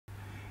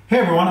Hey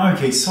everyone,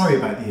 okay, sorry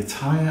about the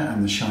attire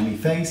and the shiny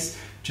face.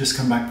 Just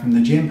come back from the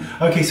gym.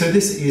 Okay, so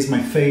this is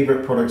my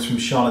favorite products from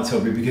Charlotte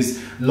Tilbury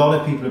because a lot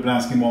of people have been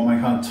asking what my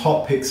kind of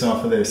top picks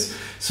are for this.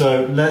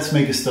 So let's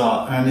make a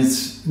start, and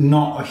it's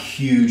not a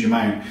huge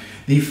amount.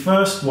 The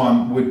first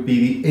one would be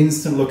the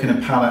Instant Look in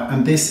a palette,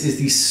 and this is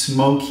the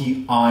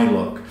smoky eye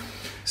look.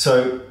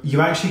 So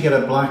you actually get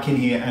a black in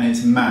here and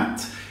it's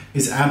matte.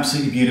 It's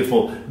absolutely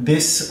beautiful.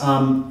 This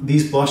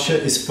blusher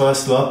is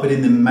First Love, but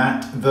in the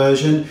matte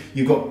version,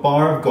 you've got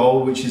Bar of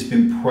Gold, which has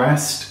been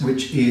pressed,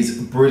 which is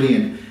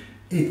brilliant.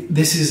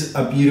 This is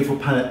a beautiful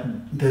palette.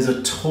 There's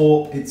a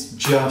taupe, it's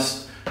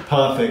just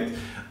perfect.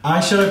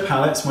 Eyeshadow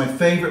palettes, my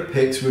favorite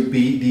picks would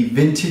be the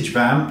Vintage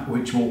Vamp,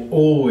 which will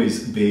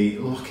always be,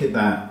 look at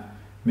that. I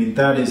mean,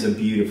 that is a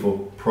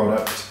beautiful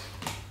product.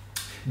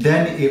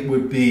 Then it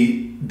would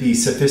be the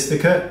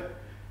Sophisticate,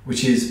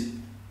 which is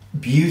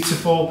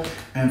beautiful,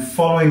 and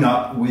following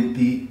up with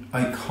the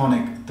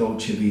iconic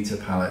Dolce Vita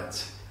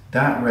palette.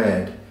 That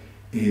red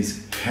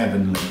is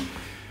heavenly.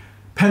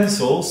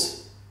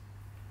 Pencils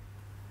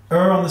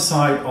are on the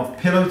side of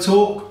Pillow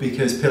Talk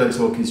because Pillow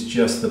Talk is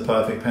just the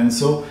perfect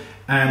pencil,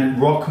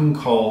 and Rock and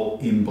Coal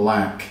in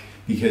black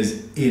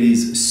because it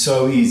is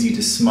so easy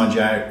to smudge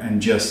out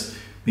and just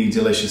be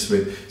delicious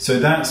with. So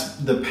that's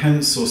the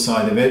pencil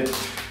side of it.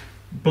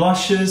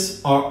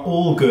 Blushes are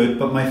all good,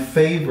 but my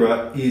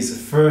favorite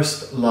is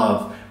First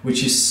Love,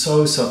 which is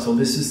so subtle.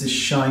 This is the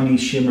shiny,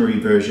 shimmery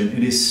version.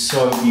 It is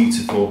so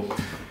beautiful.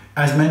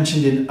 As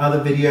mentioned in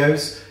other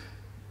videos,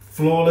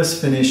 Flawless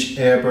Finish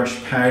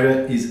Airbrush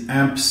Powder is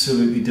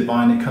absolutely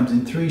divine. It comes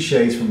in 3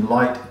 shades from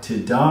light to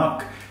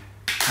dark,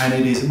 and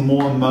it is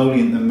more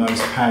emollient than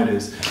most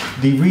powders.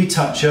 The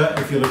Retoucher,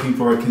 if you're looking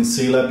for a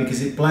concealer,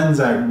 because it blends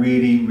out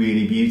really,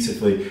 really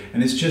beautifully,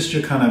 and it's just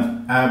your kind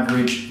of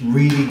average,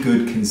 really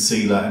good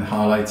concealer and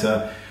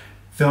highlighter.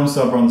 Film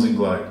Star Bronze and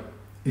Glow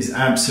is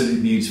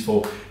absolutely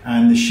beautiful,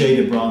 and the shade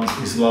of bronze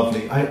is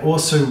lovely. I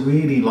also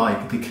really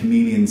like the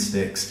Chameleon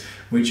Sticks,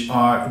 which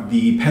are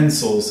the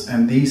pencils,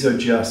 and these are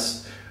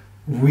just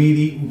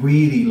really,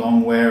 really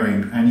long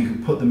wearing, and you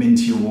can put them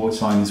into your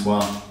waterline as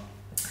well.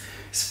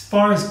 As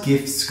far as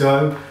gifts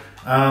go,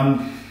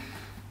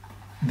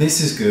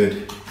 this is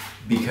good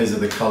because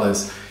of the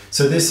colors.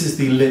 So this is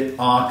the Lip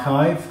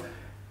Archive,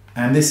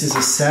 and this is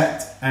a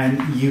set,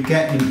 and you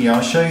get in here,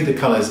 I'll show you the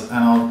colors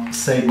and I'll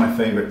save my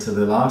favorite to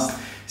the last.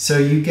 So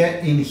you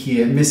get in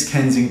here Miss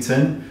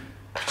Kensington,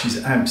 which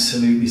is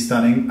absolutely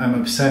stunning. I'm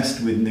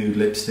obsessed with nude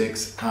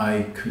lipsticks.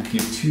 I could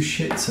give 2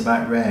 shits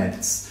about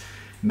reds,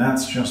 and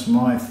that's just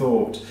my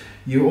thought.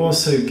 You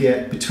also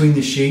get Between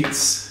the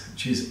Sheets,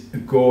 which is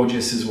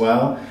gorgeous as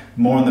well,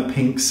 more on the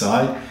pink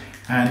side.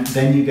 And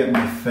then you get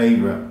my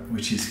favorite,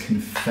 which is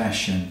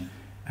Confession.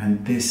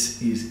 And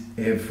this is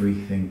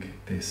everything,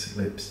 this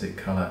lipstick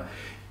color.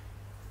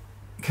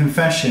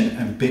 Confession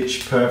and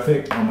Bitch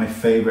Perfect are my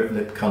favorite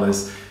lip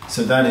colors.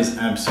 So that is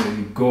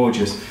absolutely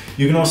gorgeous.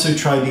 You can also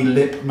try the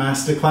Lip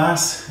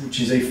Masterclass, which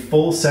is a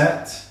full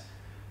set.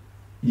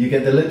 You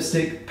get the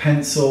lipstick,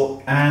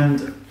 pencil,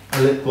 and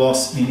a lip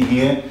gloss in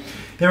here.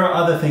 There are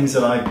other things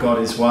that I've got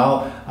as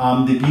well.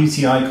 The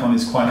Beauty Icon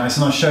is quite nice,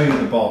 and I'll show you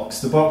the box.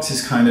 The box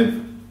is kind of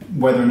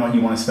whether or not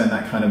you want to spend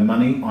that kind of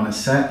money on a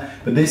set,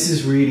 but this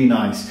is really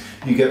nice.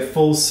 You get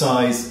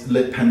full-size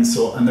lip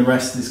pencil, and the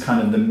rest is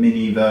kind of the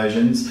mini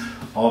versions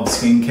of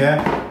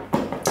skincare.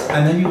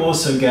 And then you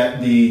also get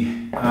the,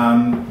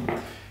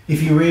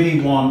 if you really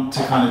want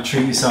to kind of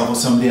treat yourself or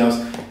somebody else,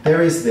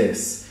 there is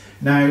this.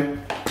 Now,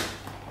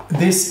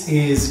 this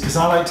is, because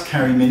I like to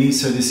carry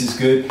minis, so this is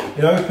good.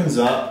 It opens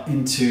up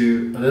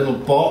into a little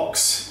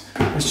box.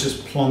 Let's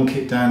just plonk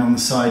it down on the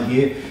side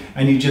here.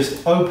 And you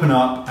just open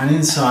up, and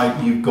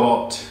inside you've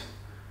got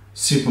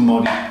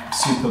supermodel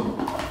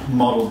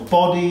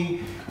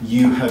body.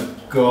 You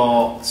have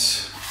got,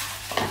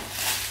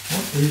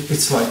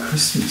 it's like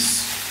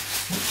Christmas.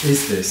 What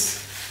is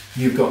this?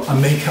 You've got a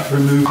makeup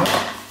remover.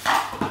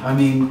 I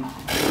mean,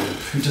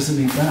 who doesn't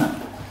need that?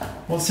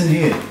 What's in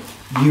here?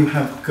 You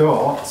have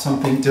got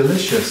something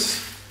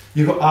delicious.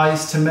 You've got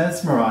Eyes to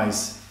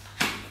Mesmerize.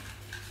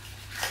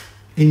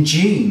 In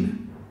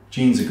Jean.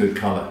 Jean's a good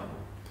colour.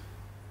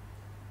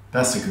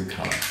 That's a good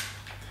colour.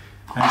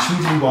 And should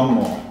we do one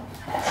more?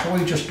 Shall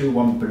we just do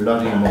one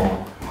bloody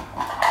more?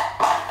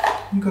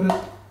 You've got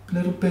a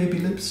little baby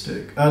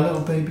lipstick, a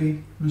little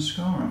baby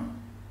mascara.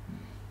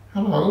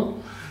 Hello.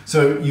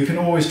 So you can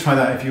always try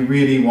that if you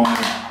really want,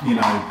 you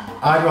know,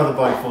 I'd rather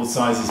buy full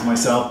sizes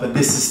myself, but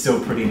this is still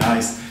pretty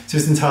nice. So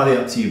it's entirely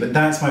up to you, but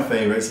that's my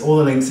favourites. All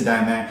the links are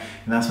down there,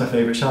 and that's my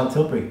favourite Charlotte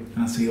Tilbury. And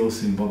I'll see you all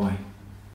soon. Bye-bye.